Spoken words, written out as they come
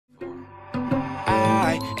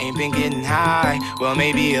ain't been getting high. Well,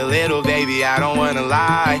 maybe a little, baby, I don't wanna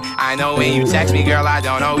lie. I know when you text me, girl, I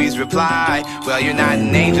don't always reply. Well, you're not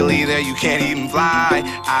an angel either, you can't even fly.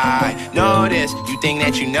 I know this, you think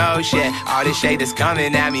that you know shit. All this shade that's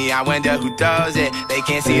coming at me, I wonder who throws it. They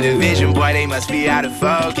can't see the vision, boy, they must be out of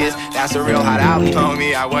focus. That's a real hot album,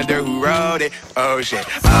 homie, I wonder who wrote it. Oh shit,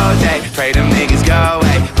 oh day, pray them niggas go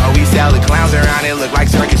away. Oh, we sell the clowns around, it look like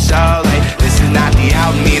Circus Soleil. This is not the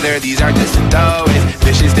album either, these are just the throwaways.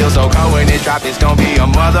 This shit's still so cold when it drop, it's gonna be a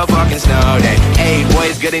motherfucking snow day. Hey, boy,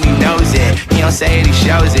 it's good and he knows it. He don't say it, he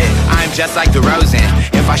shows it. I'm just like the Rosen,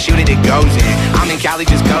 if I shoot it, it goes in. I'm in Cali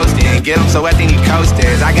just coasting, get him so wet they need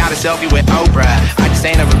coasters. I got a selfie with Oprah, I just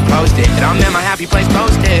ain't ever posted. And I'm in my happy place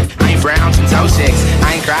posted. I ain't frowned since 06,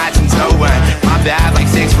 I ain't cried since 01. My bad like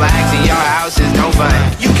Six Flags and your house is no fun.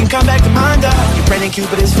 You can come back to mine though, you praying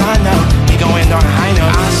Cupid is fine though. We going on a high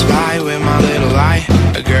note. I spy with my little eye,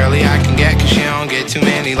 a girly I can get cause she don't get too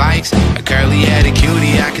many likes. A curly headed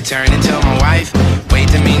cutie I could turn into my wife. Wait,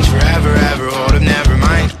 that means forever, ever, hold up, never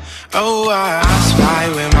mind. Oh,